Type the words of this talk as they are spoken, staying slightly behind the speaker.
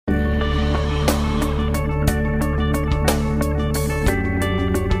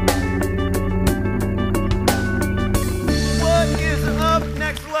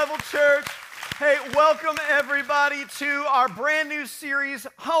everybody, to our brand new series,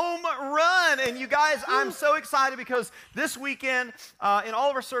 Home Run. And you guys, I'm so excited because this weekend, in all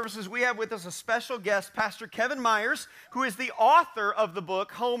of our services, we have with us a special guest, Pastor Kevin Myers, who is the author of the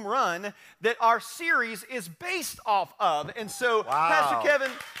book, Home Run, that our series is based off of. And so, Pastor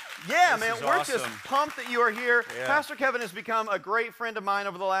Kevin, yeah, man, we're awesome. just pumped that you are here. Yeah. Pastor Kevin has become a great friend of mine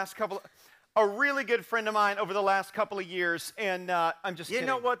over the last a really good friend of mine over the last couple of years, and I'm just kidding. You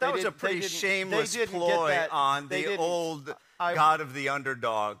know what? That was a pretty shameless ploy on the old God of the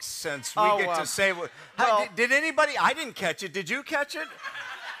underdogs, since we get to say what... did anybody... I didn't catch it. Did you catch it?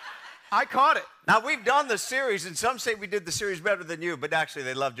 I caught it. Now, we've done the series, and some say we did the series better than you, but actually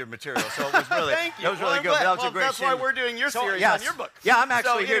they loved your material, so it was really, Thank you. It was really good. That was a great that's why we're doing your series on your book. Yeah, I'm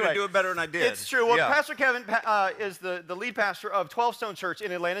actually here to do it better than I did. It's true. Well, Pastor Kevin is the lead pastor of 12 Stone Church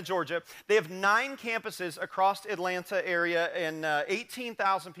in Atlanta, Georgia. They have 9 campuses across Atlanta area and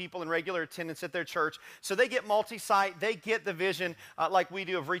 18,000 people in regular attendance at their church. So they get multi-site. They get the vision like we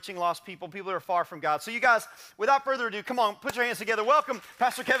do of reaching lost people that are far from God. So you guys, without further ado, come on, put your hands together. Welcome,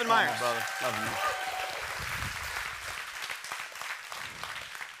 Pastor Kevin Myers. Brother. Love you.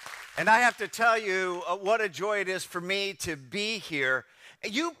 And I have to tell you what a joy it is for me to be here.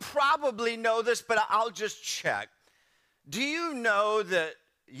 You probably know this, but I'll just check. Do you know that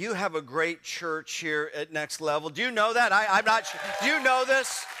you have a great church here at Next Level? Do you know that? I'm not sure. Do you know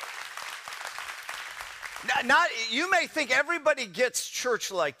this? You may think everybody gets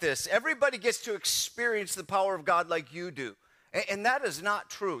church like this. Everybody gets to experience the power of God like you do. And that is not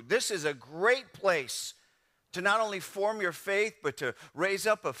true. This is a great place to not only form your faith, but to raise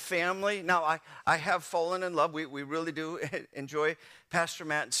up a family. Now, I have fallen in love. We really do enjoy Pastor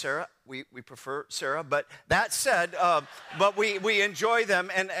Matt and Sarah. We prefer Sarah, but that said, but we enjoy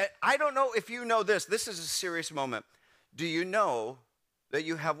them. And I don't know if you know this. This is a serious moment. Do you know that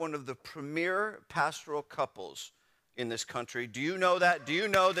you have one of the premier pastoral couples in this country? Do you know that? Do you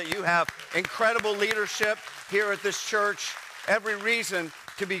know that you have incredible leadership here at this church? Every reason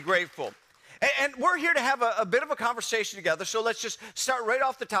to be grateful. And we're here to have a bit of a conversation together, so let's just start right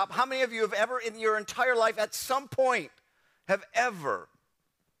off the top. How many of you have ever in your entire life at some point have ever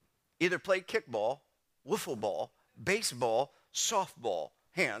either played kickball, wiffle ball, baseball, softball?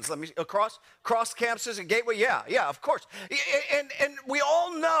 Hands, let me see, across campuses and Gateway? Yeah, of course. And we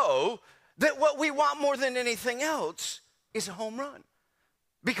all know that what we want more than anything else is a home run,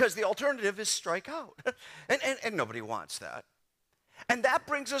 because the alternative is strike out. and nobody wants that. And that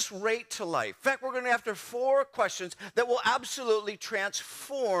brings us right to life. In fact, we're going to after 4 questions that will absolutely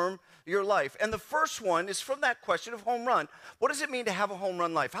transform your life. And the first one is from that question of home run. What does it mean to have a home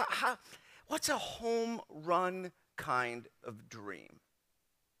run life? What's a home run kind of dream?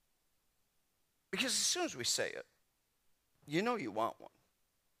 Because as soon as we say it, you know you want one.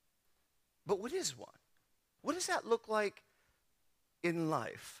 But what is one? What does that look like in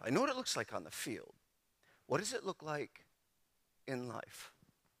life? I know what it looks like on the field. What does it look like in life?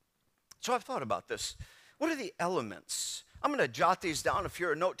 So I've thought about this. What are the elements? I'm going to jot these down. If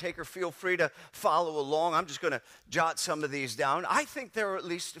you're a note taker, feel free to follow along. I'm just going to jot some of these down. I think there are at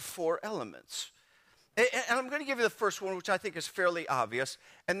least 4 elements. And I'm going to give you the first one, which I think is fairly obvious,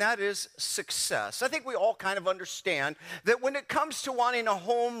 and that is success. I think we all kind of understand that when it comes to wanting a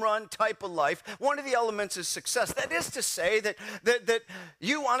home run type of life, one of the elements is success. That is to say that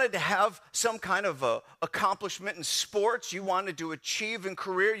you wanted to have some kind of accomplishment in sports. You wanted to achieve in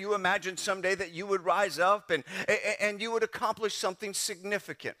career. You imagined someday that you would rise up and you would accomplish something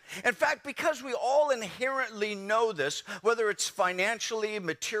significant. In fact, because we all inherently know this, whether it's financially,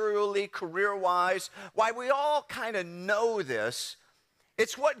 materially, career-wise, why we all kind of know this,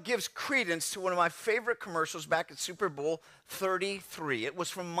 it's what gives credence to one of my favorite commercials back at Super Bowl 33. It was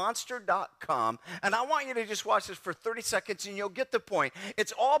from Monster.com, and I want you to just watch this for 30 seconds and you'll get the point.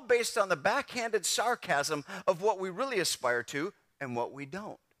 It's all based on the backhanded sarcasm of what we really aspire to and what we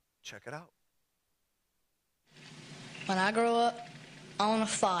don't. Check it out. When I grow up, I want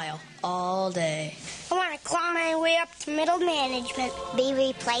to file all day. I want to climb my way up to middle management. Be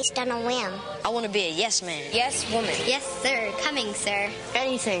replaced on a whim. I want to be a yes man. Yes, woman. Yes, sir. Coming, sir.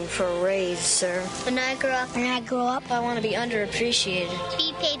 Anything for a raise, sir. When I grow up, I want to be underappreciated.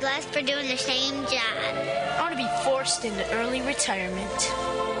 be paid less for doing the same job. I want to be forced into early retirement.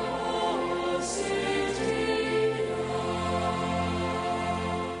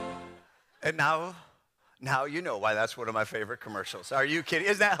 And now you know why that's one of my favorite commercials. Are you kidding?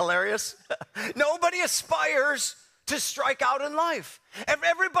 Isn't that hilarious? Nobody aspires to strike out in life.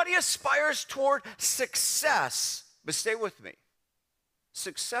 Everybody aspires toward success. But stay with me.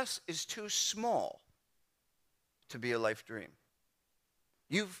 Success is too small to be a life dream.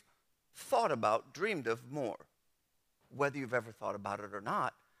 You've thought about, dreamed of more. whether you've ever thought about it or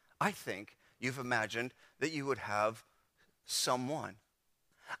not, I think you've imagined that you would have someone.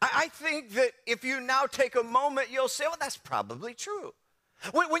 I think that if you now take a moment, you'll say, well, that's probably true.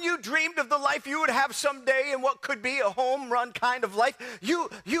 When you dreamed of the life you would have someday in what could be a home run kind of life,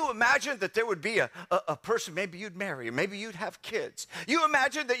 you imagined that there would be a person maybe you'd marry, or maybe you'd have kids. You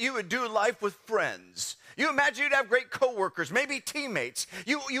imagined that you would do life with friends. You imagine you'd have great coworkers, maybe teammates.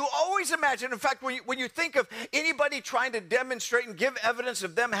 You always imagine, in fact, when you think of anybody trying to demonstrate and give evidence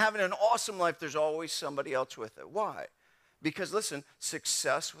of them having an awesome life, there's always somebody else with it. Why? Because listen,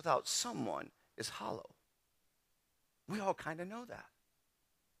 success without someone is hollow. We all kind of know that.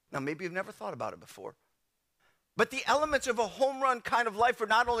 Now, maybe you've never thought about it before. But the elements of a home run kind of life are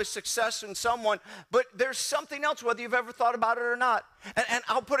not only success in someone, but there's something else, whether you've ever thought about it or not. And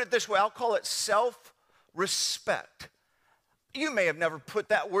I'll put it this way, I'll call it self-respect. You may have never put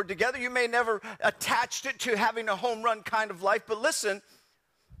that word together. You may have never attached it to having a home run kind of life. But listen,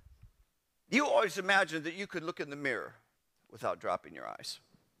 you always imagined that you could look in the mirror without dropping your eyes.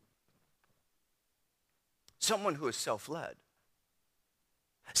 Someone who is self-led.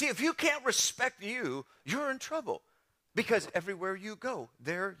 See, if you can't respect you, you're in trouble. Because everywhere you go,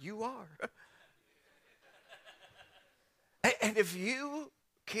 there you are. And if you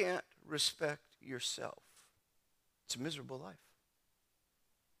can't respect yourself, it's a miserable life.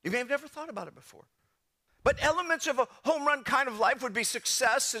 You may have never thought about it before. But elements of a home run kind of life would be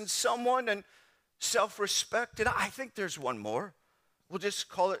success in someone and self-respect. And I think there's one more. We'll just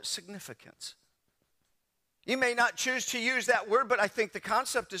call it significance. You may not choose to use that word, but I think the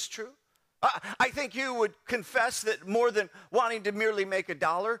concept is true. I think you would confess that more than wanting to merely make a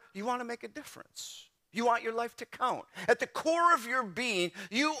dollar, you want to make a difference. You want your life to count. At the core of your being,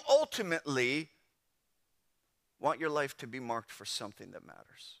 you ultimately want your life to be marked for something that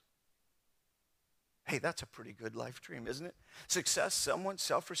matters. Hey, that's a pretty good life dream, isn't it? Success, someone,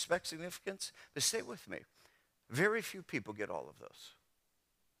 self-respect, significance. But stay with me. Very few people get all of those.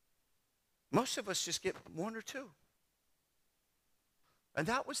 Most of us just get one or two. And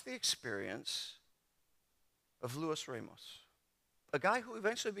that was the experience of Luis Ramos, a guy who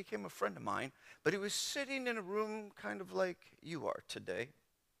eventually became a friend of mine, but he was sitting in a room kind of like you are today.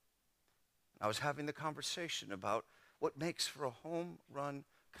 I was having the conversation about what makes for a home run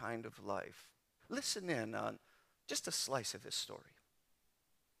kind of life. Listen in on just a slice of his story.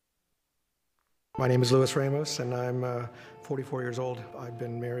 My name is Luis Ramos, and I'm 44 years old. I've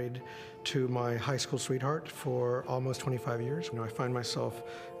been married to my high school sweetheart for almost 25 years. I find myself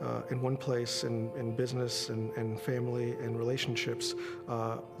in one place in business and family and relationships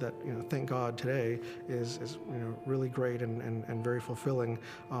that, thank God today is really great and very fulfilling.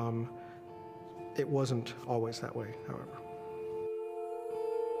 It wasn't always that way, however.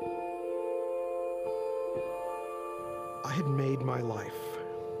 I had made my life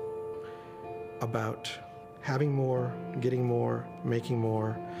about having more, getting more, making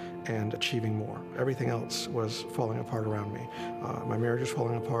more, and achieving more. Everything else was falling apart around me. My marriage was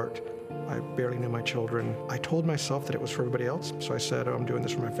falling apart. I barely knew my children. I told myself that it was for everybody else, so I said, I'm doing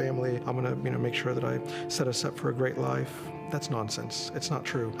this for my family. I'm gonna make sure that I set us up for a great life. That's nonsense. It's not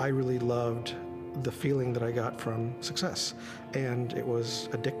true. I really loved the feeling that I got from success, and it was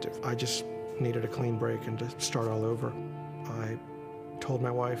addictive. I just needed a clean break and to start all over. I told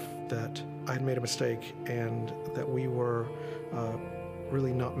my wife that I had made a mistake and that we were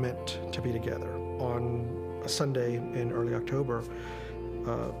really not meant to be together. On a Sunday in early October,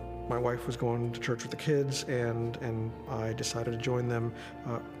 my wife was going to church with the kids, and I decided to join them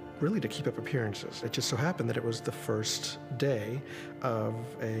really to keep up appearances. It just so happened that it was the first day of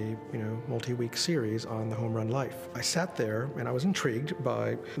a multi-week series on the Home Run Life. I sat there and I was intrigued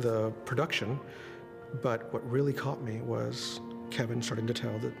by the production, but what really caught me was Kevin starting to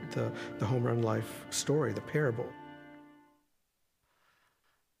tell the Home Run Life story, the parable.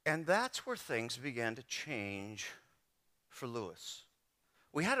 And that's where things began to change for Luis.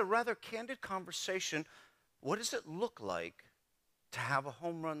 We had a rather candid conversation. What does it look like to have a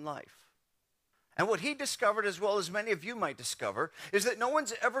home run life? And what he discovered, as well as many of you might discover, is that no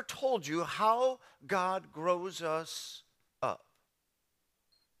one's ever told you how God grows us up.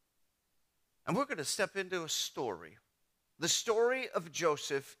 And we're going to step into a story. The story of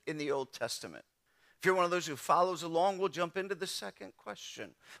Joseph in the Old Testament. If you're one of those who follows along, we'll jump into the second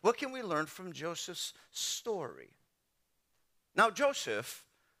question. What can we learn from Joseph's story? Now, Joseph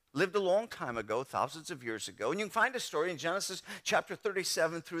lived a long time ago, thousands of years ago. And you can find a story in Genesis chapter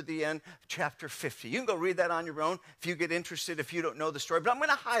 37 through the end, chapter 50. You can go read that on your own if you get interested, if you don't know the story. But I'm going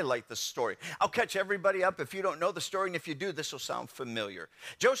to highlight the story. I'll catch everybody up if you don't know the story. And if you do, this will sound familiar.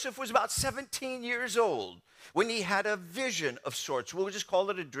 Joseph was about 17 years old when he had a vision of sorts. We'll just call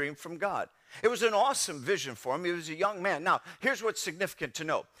it a dream from God. It was an awesome vision for him. He was a young man. Now, here's what's significant to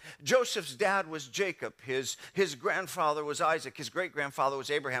know. Joseph's dad was Jacob. His grandfather was Isaac. His great-grandfather was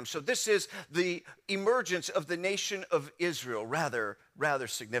Abraham. So this is the emergence of the nation of Israel, rather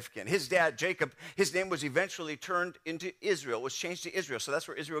significant. His dad, Jacob, his name was eventually turned into Israel, was changed to Israel. So that's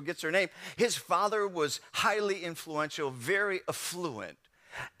where Israel gets her name. His father was highly influential, very affluent.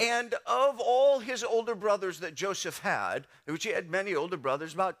 And of all his older brothers that Joseph had, which he had many older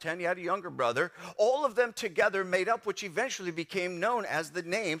brothers, about 10, he had a younger brother, all of them together made up which eventually became known as the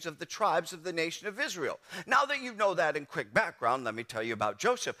names of the tribes of the nation of Israel. Now that you know that in quick background, let me tell you about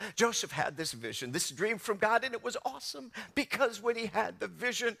Joseph. Joseph had this vision, this dream from God, and it was awesome because when he had the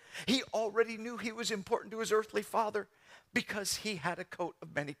vision, he already knew he was important to his earthly father because he had a coat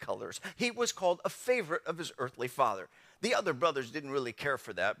of many colors. He was called a favorite of his earthly father. The other brothers didn't really care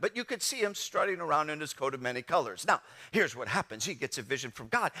for that, but you could see him strutting around in his coat of many colors. Now, here's what happens. He gets a vision from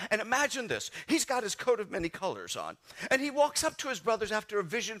God. And imagine this. He's got his coat of many colors on. And he walks up to his brothers after a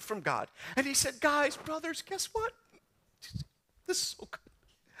vision from God. And he said, guys, brothers, guess what? This is so good.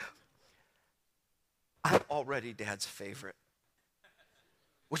 I'm already Dad's favorite,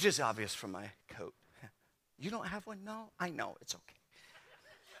 which is obvious from my coat. You don't have one? No, I know. It's okay.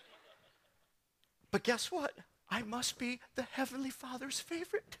 But guess what? I must be the Heavenly Father's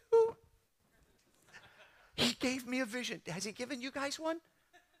favorite too. He gave me a vision. Has he given you guys one?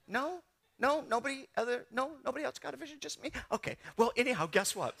 No? No? Nobody else got a vision? Just me? Okay. Well, anyhow,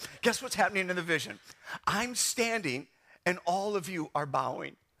 guess what? Guess what's happening in the vision? I'm standing and all of you are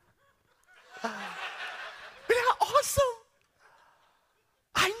bowing. Isn't that awesome?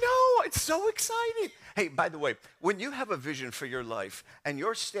 I know, it's so exciting. Hey, by the way, when you have a vision for your life and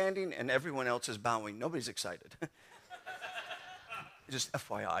you're standing and everyone else is bowing, nobody's excited. Just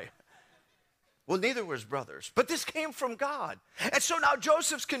FYI. Well, neither were his brothers, but this came from God. And so now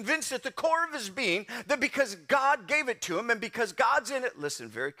Joseph's convinced at the core of his being that because God gave it to him and because God's in it, listen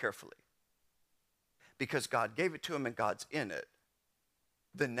very carefully, because God gave it to him and God's in it,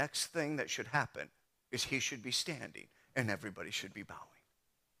 the next thing that should happen is he should be standing and everybody should be bowing.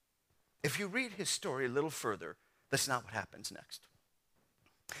 If you read his story a little further, that's not what happens next.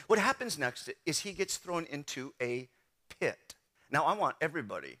 What happens next is he gets thrown into a pit. Now, I want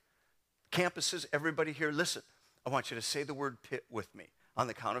everybody, campuses, everybody here, listen. I want you to say the word pit with me on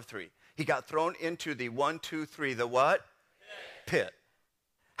the count of 3. He got thrown into the 1, 2, 3, the what? Pit.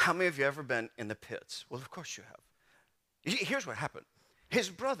 How many of you ever been in the pits? Well, of course you have. Here's what happened. His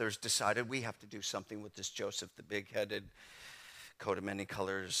brothers decided we have to do something with this Joseph, the big-headed, coat of many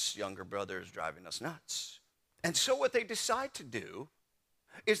colors, younger brothers driving us nuts. And so what they decide to do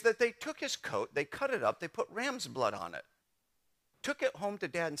is that they took his coat, they cut it up, they put ram's blood on it, took it home to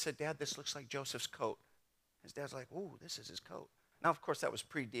Dad and said, Dad, this looks like Joseph's coat. His dad's like, ooh, this is his coat. Now, of course, that was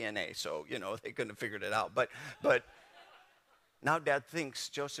pre-DNA, so, they couldn't have figured it out. But now Dad thinks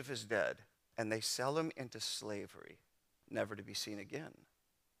Joseph is dead, and they sell him into slavery, never to be seen again,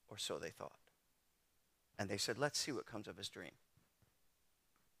 or so they thought. And they said, let's see what comes of his dream.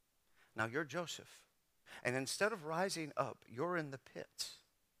 Now, you're Joseph, and instead of rising up, you're in the pits.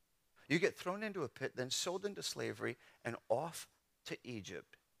 You get thrown into a pit, then sold into slavery, and off to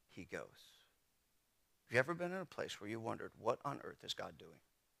Egypt he goes. Have you ever been in a place where you wondered, what on earth is God doing?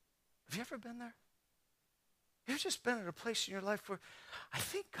 Have you ever been there? You've just been at a place in your life where I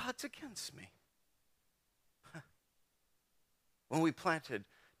think God's against me. When we planted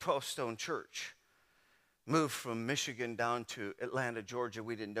 12 Stone Church, moved from Michigan down to Atlanta, Georgia.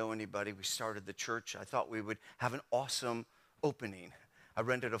 We didn't know anybody. We started the church. I thought we would have an awesome opening. I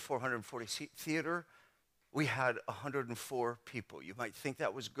rented a 440-seat theater. We had 104 people. You might think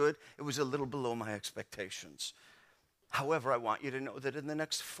that was good. It was a little below my expectations. However, I want you to know that in the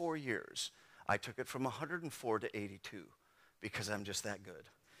next 4 years, I took it from 104 to 82 because I'm just that good.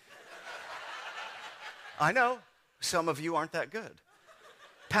 I know some of you aren't that good.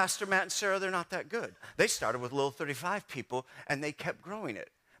 Pastor Matt and Sarah, they're not that good. They started with little 35 people, and they kept growing it.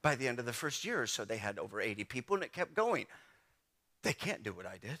 By the end of the first year or so, they had over 80 people, and it kept going. They can't do what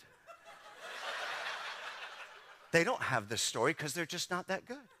I did. They don't have this story because they're just not that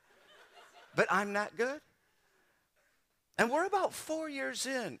good. But I'm that good. And we're about 4 years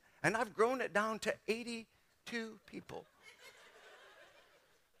in, and I've grown it down to 82 people.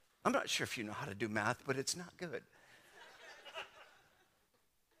 I'm not sure if you know how to do math, but it's not good.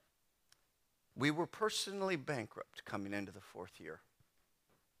 We were personally bankrupt coming into the fourth year.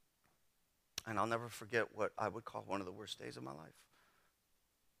 And I'll never forget what I would call one of the worst days of my life.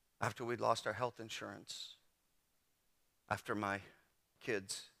 After we'd lost our health insurance, after my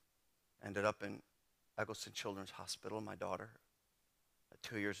kids ended up in Eggleston Children's Hospital, my daughter at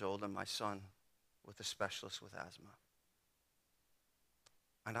 2 years old and my son with a specialist with asthma.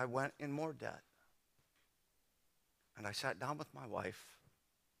 And I went in more debt. And I sat down with my wife.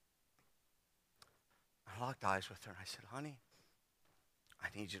 I locked eyes with her and I said, honey, I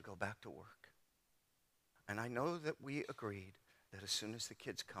need you to go back to work. And I know that we agreed that as soon as the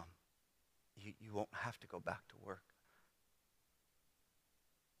kids come, you won't have to go back to work.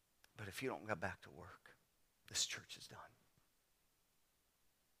 But if you don't go back to work, this church is done.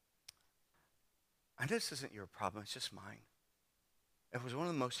 And this isn't your problem, it's just mine. It was one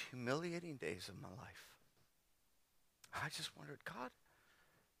of the most humiliating days of my life. I just wondered, God,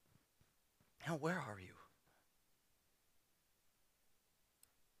 now where are you?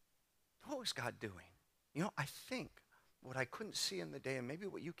 What was God doing? You know, I think what I couldn't see in the day, and maybe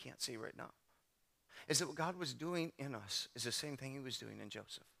what you can't see right now, is that what God was doing in us is the same thing he was doing in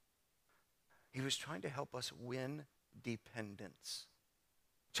Joseph. He was trying to help us win dependence.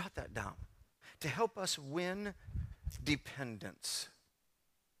 Jot that down. To help us win dependence.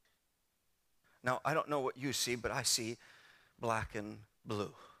 Now, I don't know what you see, but I see black and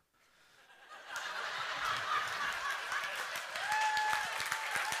blue.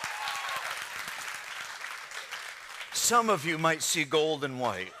 Some of you might see gold and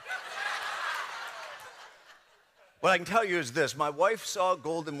white. What I can tell you is this. My wife saw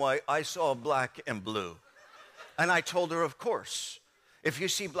gold and white. I saw black and blue. And I told her, of course, if you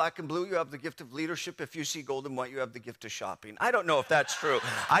see black and blue, you have the gift of leadership. If you see gold and white, you have the gift of shopping. I don't know if that's true.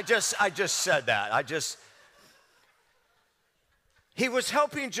 I just said that. He was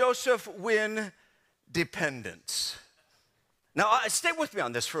helping Joseph win dependence. Now, stay with me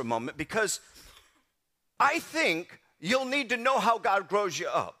on this for a moment, because I think you'll need to know how God grows you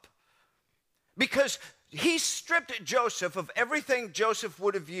up. Because he stripped Joseph of everything Joseph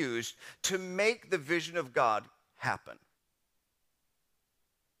would have used to make the vision of God happen.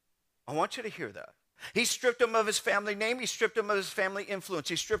 I want you to hear that. He stripped him of his family name. He stripped him of his family influence.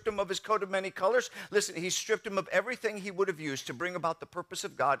 He stripped him of his coat of many colors. Listen, he stripped him of everything he would have used to bring about the purpose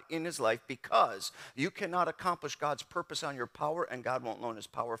of God in his life, because you cannot accomplish God's purpose on your power, and God won't loan his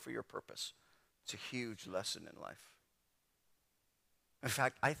power for your purpose. It's a huge lesson in life. In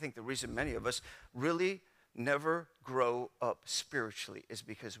fact, I think the reason many of us really never grow up spiritually is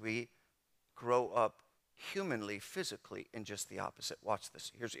because we grow up humanly, physically, in just the opposite. Watch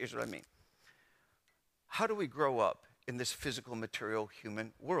this. Here's what I mean. How do we grow up in this physical, material,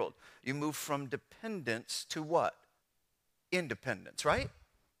 human world? You move from dependence to what? Independence, right?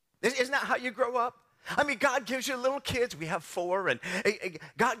 Isn't that how you grow up? I mean, God gives you little kids. We have 4, and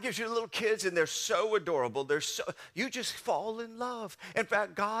God gives you little kids, and they're so adorable. You just fall in love. In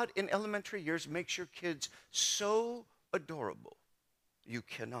fact, God in elementary years makes your kids so adorable, you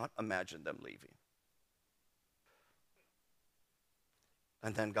cannot imagine them leaving.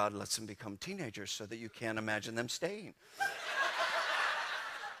 And then God lets them become teenagers so that you can't imagine them staying.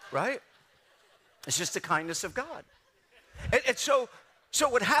 Right? It's just the kindness of God. And so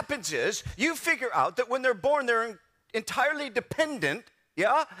what happens is you figure out that when they're born, they're entirely dependent,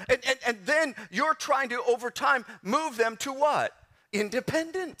 yeah? And then you're trying to, over time, move them to what?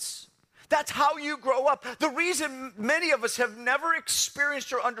 Independence. That's how you grow up. The reason many of us have never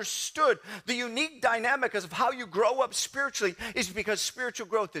experienced or understood the unique dynamic of how you grow up spiritually is because spiritual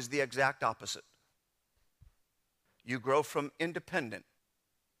growth is the exact opposite. You grow from independent.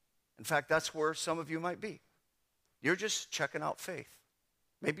 In fact, that's where some of you might be. You're just checking out faith.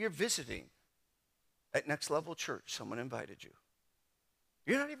 Maybe you're visiting at Next Level Church. Someone invited you.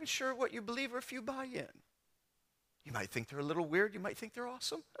 You're not even sure what you believe or if you buy in. You might think they're a little weird. You might think they're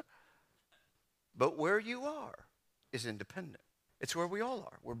awesome. But where you are is independent. It's where we all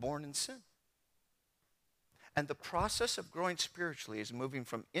are. We're born in sin. And the process of growing spiritually is moving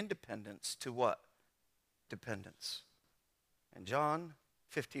from independence to what? Dependence. In John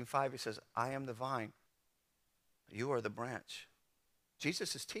 15:5, he says, I am the vine. You are the branch.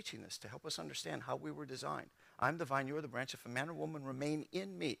 Jesus is teaching this to help us understand how we were designed. I'm the vine, you are the branch. If a man or woman remain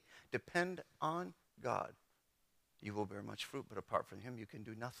in me, depend on God, you will bear much fruit, but apart from him, you can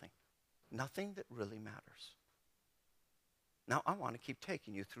do nothing. Nothing that really matters. Now, I want to keep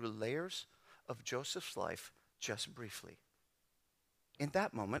taking you through layers of Joseph's life just briefly. In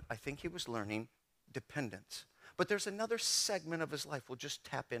that moment, I think he was learning dependence. But there's another segment of his life we'll just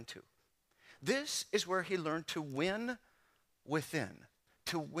tap into. This is where he learned to win within,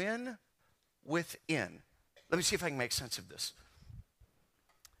 to win within. Let me see if I can make sense of this.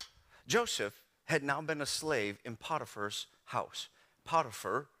 Joseph had now been a slave in Potiphar's house.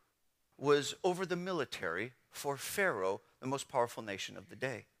 Potiphar was over the military for Pharaoh, the most powerful nation of the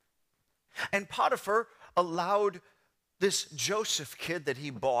day. And Potiphar allowed this Joseph kid that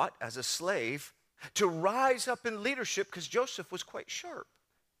he bought as a slave to rise up in leadership because Joseph was quite sharp.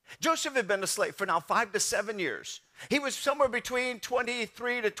 Joseph had been a slave for now 5 to 7 years. He was somewhere between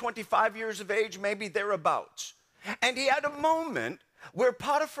 23 to 25 years of age, maybe thereabouts. And he had a moment where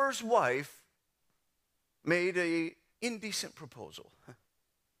Potiphar's wife made an indecent proposal.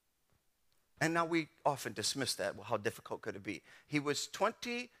 And now we often dismiss that. Well, how difficult could it be? He was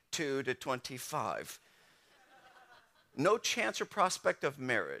 22 to 25. No chance or prospect of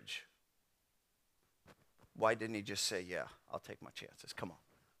marriage. Why didn't he just say, yeah, I'll take my chances? Come on.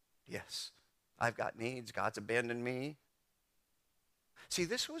 Yes, I've got needs. God's abandoned me. See,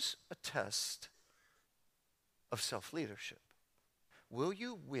 this was a test of self-leadership. Will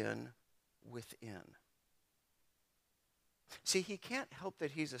you win within? See, he can't help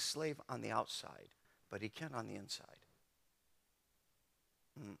that he's a slave on the outside, but he can on the inside.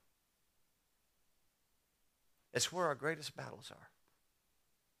 It's where our greatest battles are.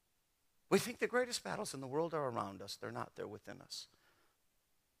 We think the greatest battles in the world are around us. They're not. They're within us.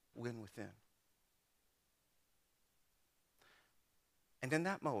 Win within. And in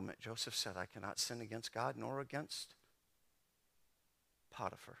that moment, Joseph said, I cannot sin against God nor against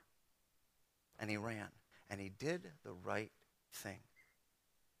Potiphar. And he ran. And he did the right thing.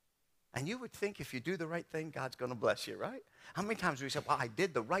 And you would think if you do the right thing, God's going to bless you, right? How many times do we say, well, I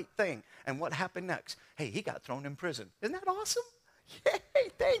did the right thing. And what happened next? Hey, he got thrown in prison. Isn't that awesome? Yay,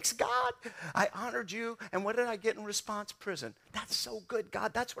 thanks, God. I honored you. And what did I get in response? Prison. That's so good,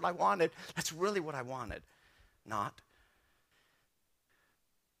 God. That's what I wanted. That's really what I wanted. Not.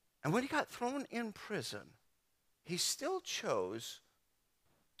 And when he got thrown in prison, he still chose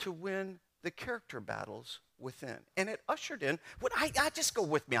to win the character battles within. And it ushered in, I just go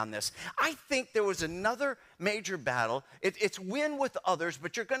with me on this. I think there was another major battle. It's win with others,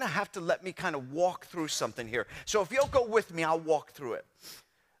 but you're going to have to let me kind of walk through something here. So if you'll go with me, I'll walk through it.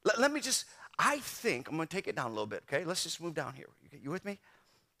 Let me just, I think, I'm going to take it down a little bit, okay? Let's just move down here. You with me?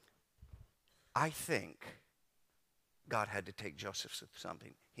 I think God had to take Joseph through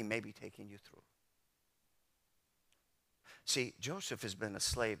something he may be taking you through. See, Joseph has been a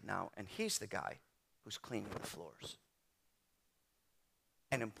slave now, and he's the guy who's cleaning the floors.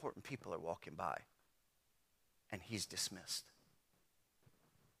 And important people are walking by, and he's dismissed.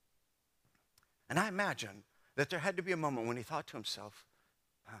 And I imagine that there had to be a moment when he thought to himself,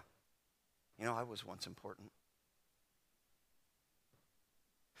 I was once important.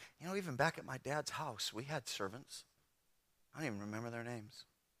 Even back at my dad's house, we had servants. I don't even remember their names.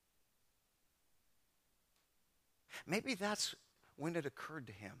 Maybe that's when it occurred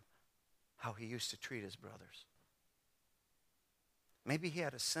to him how he used to treat his brothers. Maybe he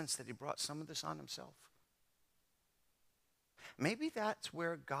had a sense that he brought some of this on himself. Maybe that's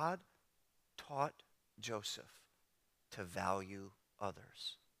where God taught Joseph to value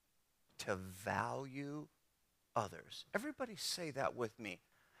others. To value others. Everybody say that with me.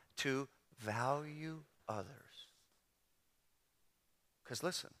 To value others. Because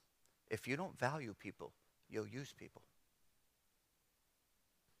listen, if you don't value people, you'll use people.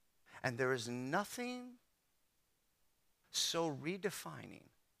 And there is nothing so redefining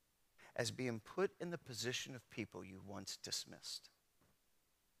as being put in the position of people you once dismissed.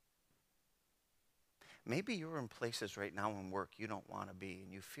 Maybe you're in places right now in work you don't want to be,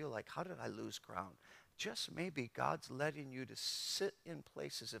 and you feel like, how did I lose ground? Just maybe God's letting you to sit in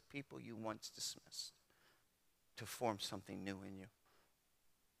places of people you once dismissed to form something new in you.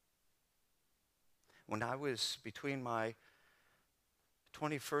 When I was between my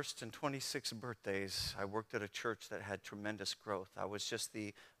 21st and 26th birthdays, I worked at a church that had tremendous growth. I was just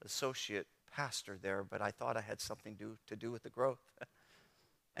the associate pastor there, but I thought I had something to do with the growth.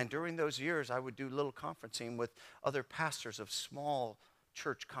 And during those years, I would do little conferencing with other pastors of small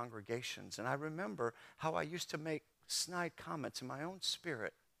church congregations. And I remember how I used to make snide comments in my own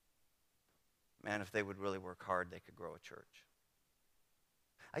spirit. Man, if they would really work hard, they could grow a church.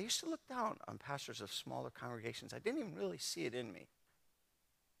 I used to look down on pastors of smaller congregations. I didn't even really see it in me.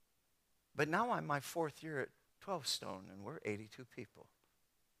 But now I'm my 4th year at 12 Stone, and we're 82 people.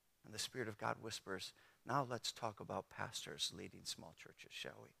 And the Spirit of God whispers, now let's talk about pastors leading small churches,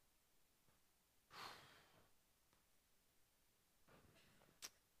 shall we?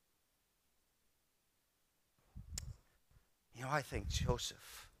 I think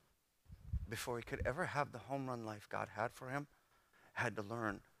Joseph, before he could ever have the home run life God had for him, had to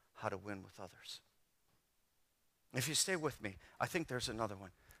learn how to win with others. If you stay with me, I think there's another one.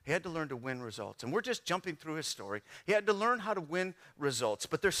 He had to learn to win results. And we're just jumping through his story. He had to learn how to win results.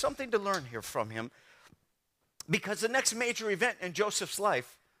 But there's something to learn here from him, because the next major event in Joseph's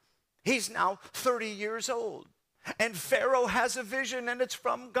life, he's now 30 years old. And Pharaoh has a vision, and it's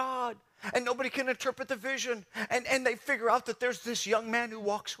from God. And nobody can interpret the vision. And they figure out that there's this young man who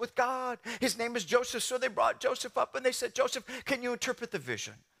walks with God. His name is Joseph. So they brought Joseph up, and they said, Joseph, can you interpret the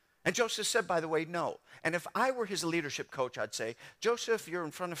vision? And Joseph said, by the way, no. And if I were his leadership coach, I'd say, Joseph, you're in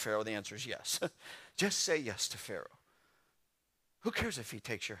front of Pharaoh. The answer is yes. Just say yes to Pharaoh. Who cares if he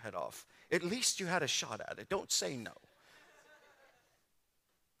takes your head off? At least you had a shot at it. Don't say no.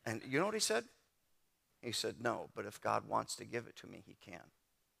 And you know what he said? He said, no, but if God wants to give it to me, he can.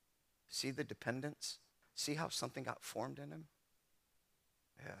 See the dependence? See how something got formed in him?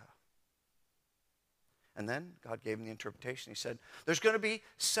 Yeah. And then God gave him the interpretation. He said, there's going to be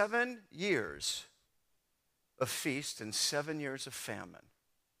 7 years of feast and 7 years of famine.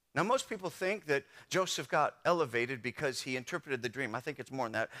 Now, most people think that Joseph got elevated because he interpreted the dream. I think it's more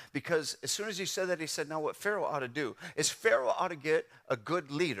than that, because as soon as he said that, he said, now what Pharaoh ought to do is Pharaoh ought to get a good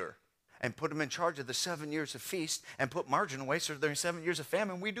leader and put him in charge of the 7 years of feast and put margin away so during 7 years of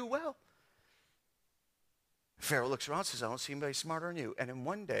famine we do well. Pharaoh looks around and says, I don't see anybody smarter than you. And in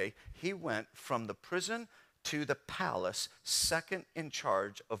one day, he went from the prison to the palace, second in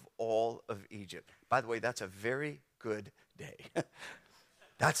charge of all of Egypt. By the way, that's a very good day.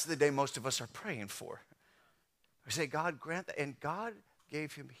 That's the day most of us are praying for. We say, God, grant that. And God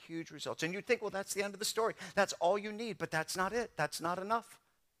gave him huge results. And you'd think, well, that's the end of the story. That's all you need. But that's not it. That's not enough.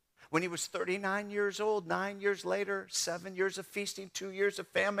 When he was 39 years old, 9 years later, 7 years of feasting, 2 years of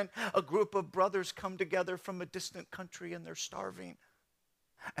famine, a group of brothers come together from a distant country and they're starving.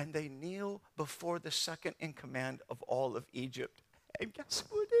 And they kneel before the second in command of all of Egypt. And guess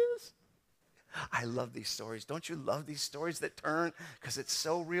who it is? I love these stories. Don't you love these stories that turn? Because it's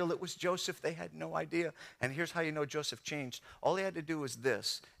so real. It was Joseph. They had no idea. And here's how you know Joseph changed. All he had to do was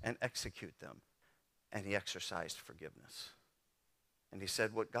this and execute them. And he exercised forgiveness. And he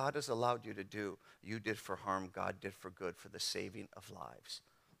said, what God has allowed you to do, you did for harm, God did for good, for the saving of lives.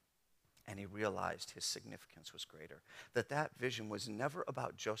 And he realized his significance was greater. That vision was never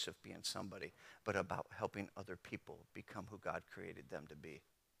about Joseph being somebody, but about helping other people become who God created them to be.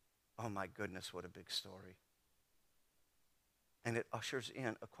 Oh my goodness, what a big story. And it ushers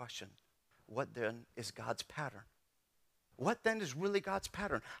in a question. What then is God's pattern? What then is really God's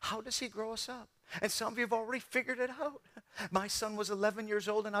pattern? How does he grow us up? And some of you have already figured it out. My son was 11 years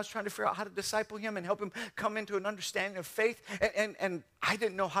old, and I was trying to figure out how to disciple him and help him come into an understanding of faith. And I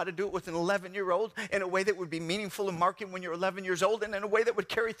didn't know how to do it with an 11-year-old in a way that would be meaningful and marking when you're 11 years old, and in a way that would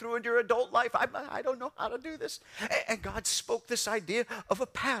carry through into your adult life. I don't know how to do this. And God spoke this idea of a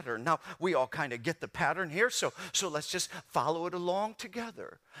pattern. Now, we all kind of get the pattern here, so let's just follow it along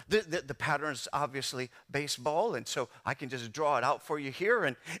together. The pattern is obviously baseball, and so I can just draw it out for you here.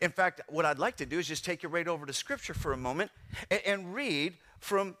 And in fact, what I'd like to do is just take you right over to Scripture for a moment and read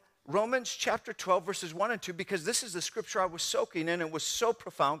from Romans chapter 12, verses 1 and 2, because this is the Scripture I was soaking in. It was so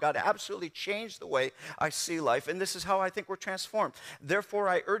profound. God absolutely changed the way I see life, and this is how I think we're transformed. Therefore,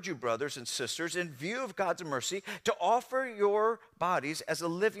 I urge you, brothers and sisters, in view of God's mercy, to offer your bodies as a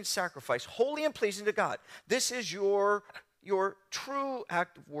living sacrifice, holy and pleasing to God. This is your true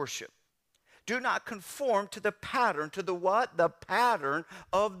act of worship. Do not conform to the pattern, to the what? The pattern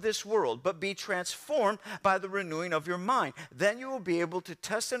of this world, but be transformed by the renewing of your mind. Then you will be able to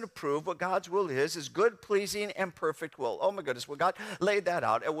test and approve what God's will is, his good, pleasing, and perfect will. Oh my goodness, when God laid that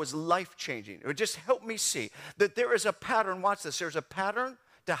out, it was life-changing. It would just help me see that there is a pattern. Watch this. There's a pattern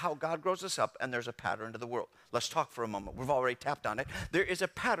to how God grows us up, and there's a pattern to the world. Let's talk for a moment. We've already tapped on it. There is a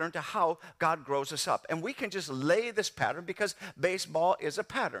pattern to how God grows us up, and we can just lay this pattern because baseball is a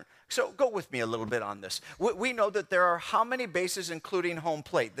pattern. So go with me a little bit on this. We know that there are how many bases including home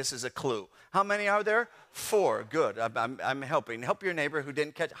plate? This is a clue. How many are there? 4. Good. I'm helping. Help your neighbor who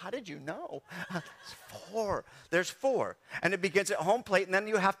didn't catch. How did you know? It's 4. There's 4. And it begins at home plate, and then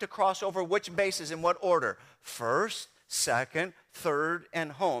you have to cross over which bases in what order? First, second, third,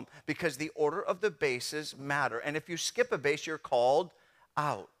 and home, because the order of the bases matter. And if you skip a base, you're called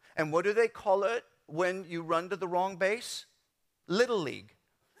out. And what do they call it when you run to the wrong base? Little League.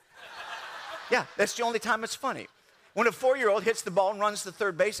 Yeah, that's the only time it's funny. When a 4-year-old hits the ball and runs to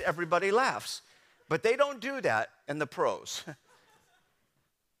third base, everybody laughs. But they don't do that in the pros.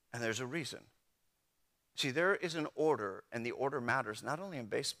 And there's a reason. See, there is an order, and the order matters not only in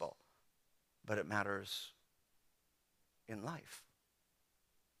baseball, but it matters in life.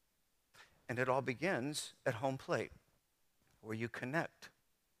 And it all begins at home plate, where you connect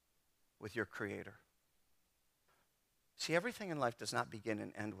with your Creator. See, everything in life does not begin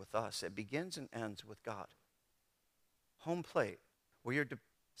and end with us. It begins and ends with God. Home plate, where your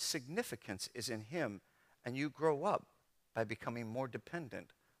significance is in Him, and you grow up by becoming more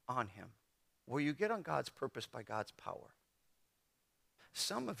dependent on Him, where you get on God's purpose by God's power.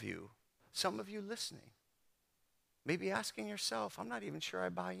 Some of you listening, may be asking yourself, I'm not even sure I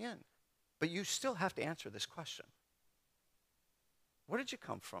buy in. But you still have to answer this question. Where did you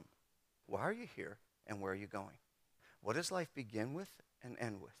come from? Why are you here? And where are you going? What does life begin with and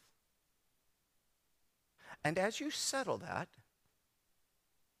end with? And as you settle that,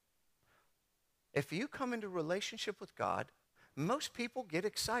 if you come into relationship with God, most people get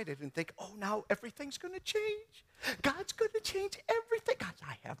excited and think, oh, now everything's going to change. God's going to change everything. God,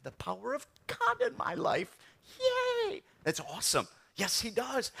 I have the power of God in my life. Yay! That's awesome. Yes, He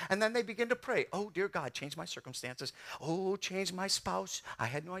does. And then they begin to pray. Oh, dear God, change my circumstances. Oh, change my spouse. I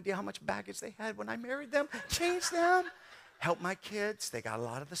had no idea how much baggage they had when I married them. Change them. Help my kids. They got a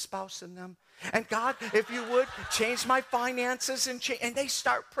lot of the spouse in them. And God, if you would, change my finances. And they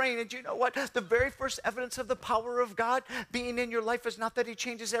start praying. And you know what? The very first evidence of the power of God being in your life is not that He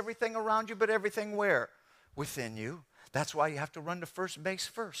changes everything around you, but everything where? Within you. That's why you have to run to first base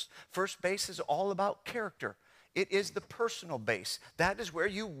first. First base is all about character. It is the personal base. That is where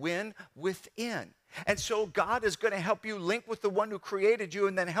you win within. And so God is going to help you link with the one who created you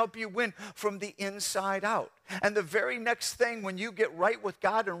and then help you win from the inside out. And the very next thing, when you get right with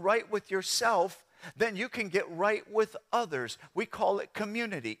God and right with yourself, then you can get right with others. We call it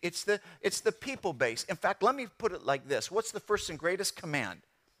community. It's the people base. In fact, let me put it like this. What's the first and greatest command?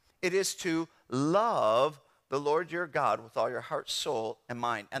 It is to love the Lord your God with all your heart, soul, and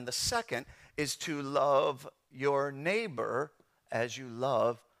mind. And the second is to love your neighbor as you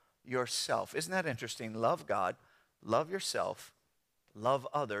love yourself. Isn't that interesting? Love God, love yourself, love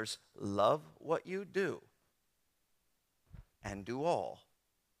others, love what you do, and do all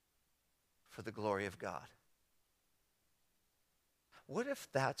for the glory of God. What if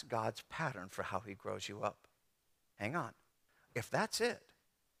that's God's pattern for how He grows you up? Hang on. If that's it,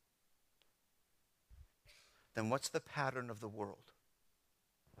 then what's the pattern of the world?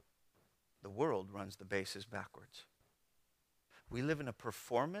 The world runs the bases backwards. We live in a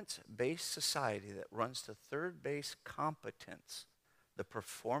performance-based society that runs to third base competence, the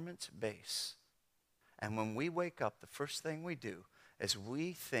performance base. And when we wake up, the first thing we do is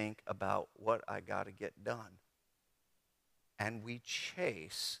we think about what I got to get done. And we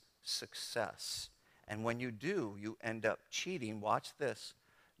chase success. And when you do, you end up cheating. Watch this.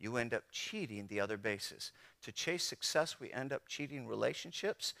 You end up cheating the other bases. To chase success, we end up cheating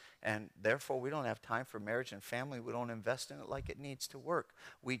relationships, and therefore we don't have time for marriage and family. We don't invest in it like it needs to work.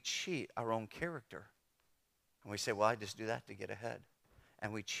 We cheat our own character. And we say, well, I just do that to get ahead.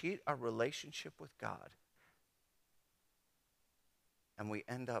 And we cheat our relationship with God. And we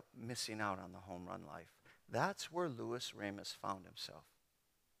end up missing out on the home run life. That's where Louis Ramos found himself.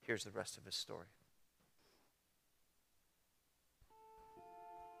 Here's the rest of his story.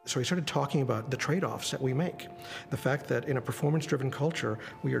 So he started talking about the trade-offs that we make. The fact that in a performance-driven culture,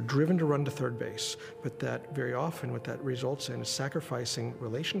 we are driven to run to third base, but that very often what that results in is sacrificing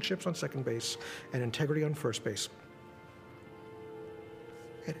relationships on second base and integrity on first base.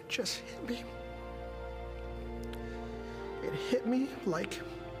 And it just hit me. It hit me like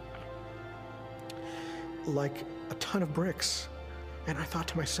a ton of bricks. And I thought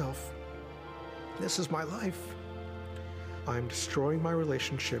to myself, this is my life. I'm destroying my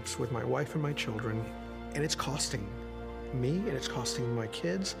relationships with my wife and my children, and it's costing me, and it's costing my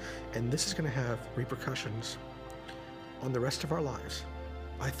kids, and this is going to have repercussions on the rest of our lives.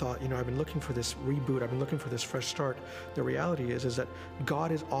 I thought, I've been looking for this reboot, I've been looking for this fresh start. The reality is that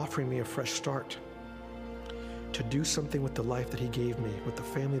God is offering me a fresh start to do something with the life that He gave me, with the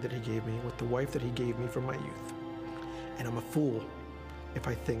family that He gave me, with the wife that He gave me from my youth. And I'm a fool if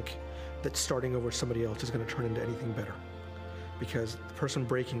I think that starting over somebody else is going to turn into anything better. Because the person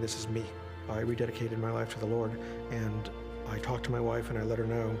breaking this is me. I rededicated my life to the Lord, and I talked to my wife and I let her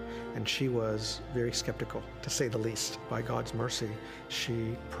know, and she was very skeptical, to say the least. By God's mercy,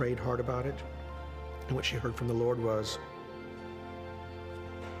 she prayed hard about it, and what she heard from the Lord was,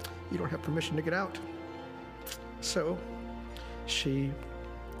 you don't have permission to get out. So she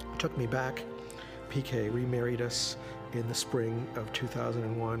took me back. PK remarried us in the spring of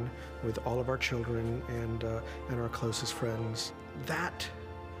 2001 with all of our children and our closest friends. That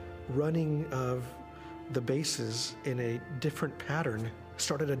running of the bases in a different pattern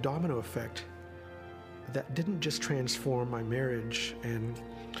started a domino effect that didn't just transform my marriage and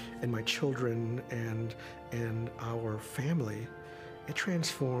my children and our family. it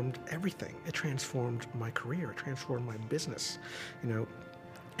transformed everything. It transformed my career. It transformed my business.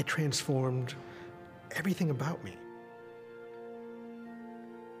 It transformed everything about me.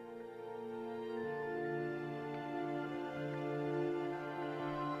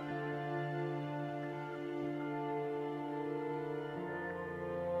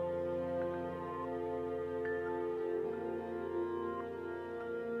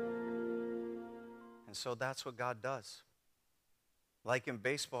 And so that's what God does. Like in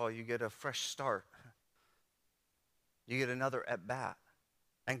baseball, you get a fresh start. You get another at bat.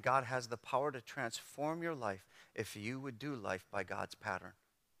 And God has the power to transform your life if you would do life by God's pattern.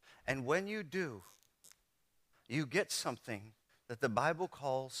 And when you do, you get something that the Bible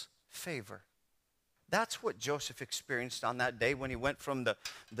calls favor. That's what Joseph experienced on that day when he went from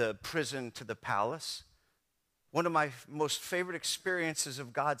the prison to the palace. One of my most favorite experiences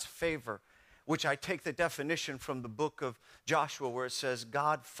of God's favor, which I take the definition from the book of Joshua where it says,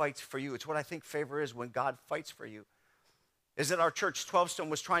 God fights for you. It's what I think favor is when God fights for you. Is that our church, 12 Stone,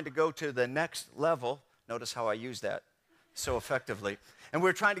 was trying to go to the next level. Notice how I use that so effectively. And we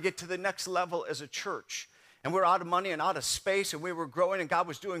were trying to get to the next level as a church. And we were out of money and out of space, and we were growing, and God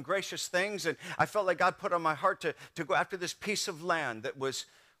was doing gracious things. And I felt like God put on my heart to go after this piece of land that was,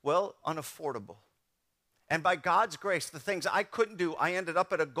 well, unaffordable. And by God's grace, the things I couldn't do, I ended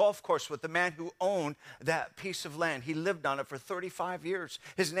up at a golf course with the man who owned that piece of land. He lived on it for 35 years.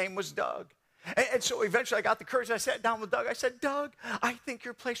 His name was Doug. And so eventually I got the courage. I sat down with Doug. I said, Doug, I think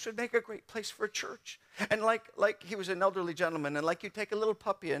your place would make a great place for a church. And like he was an elderly gentleman, and like you take a little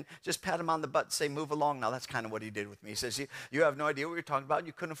puppy and just pat him on the butt and say, move along now. That's kind of what he did with me. He says, you have no idea what you're talking about.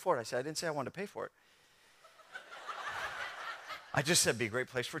 You couldn't afford it. I said, I didn't say I wanted to pay for it. I just said, be a great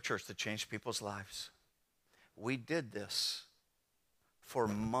place for a church to change people's lives. We did this for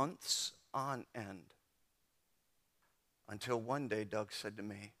months on end until one day Doug said to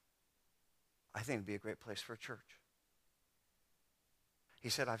me, I think it'd be a great place for a church. He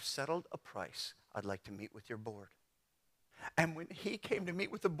said, I've settled a price. I'd like to meet with your board. And when he came to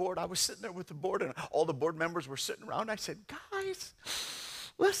meet with the board, I was sitting there with the board, and all the board members were sitting around. I said, guys,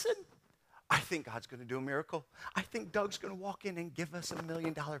 listen, I think God's going to do a miracle. I think Doug's going to walk in and give us $1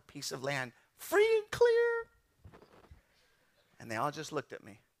 million piece of land, free and clear. And they all just looked at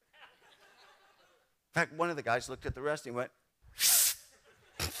me. In fact, one of the guys looked at the rest and he went,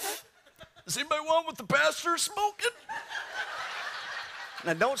 does anybody want what the pastor's smoking?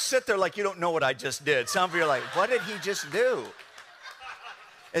 Now, don't sit there like you don't know what I just did. Some of you are like, what did he just do?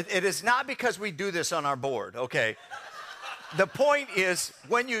 It is not because we do this on our board, okay? The point is,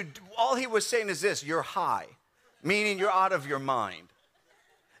 all he was saying is this, you're high, meaning you're out of your mind.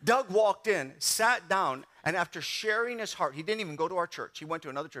 Doug walked in, sat down, and after sharing his heart, he didn't even go to our church. He went to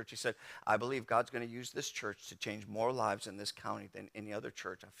another church. He said, I believe God's going to use this church to change more lives in this county than any other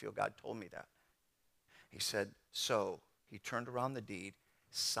church. I feel God told me that. He said, so he turned around the deed,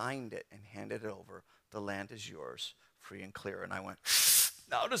 signed it, and handed it over. The land is yours, free and clear. And I went,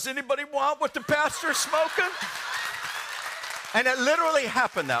 now does anybody want what the pastor's smoking? And it literally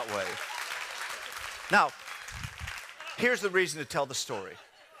happened that way. Now, here's the reason to tell the story.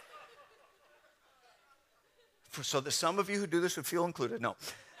 So that some of you who do this would feel included. No.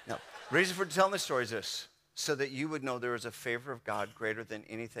 Reason for telling this story is this, so that you would know there is a favor of God greater than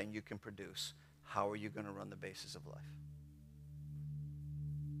anything you can produce. How are you going to run the basis of life?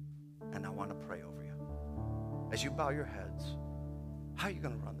 And I want to pray over you. As you bow your heads, how are you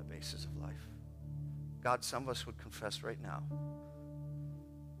going to run the basis of life? God, some of us would confess right now,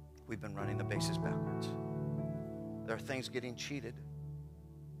 we've been running the basis backwards. There are things getting cheated.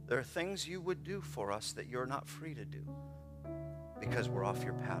 There are things you would do for us that you're not free to do because we're off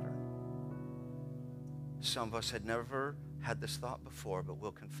your pattern. Some of us had never had this thought before, but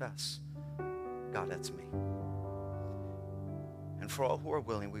we'll confess, God, that's me. And for all who are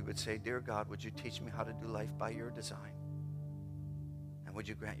willing, we would say, dear God, would you teach me how to do life by your design? And would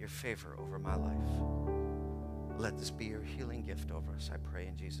you grant your favor over my life? Let this be your healing gift over us, I pray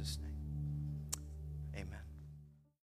in Jesus' name.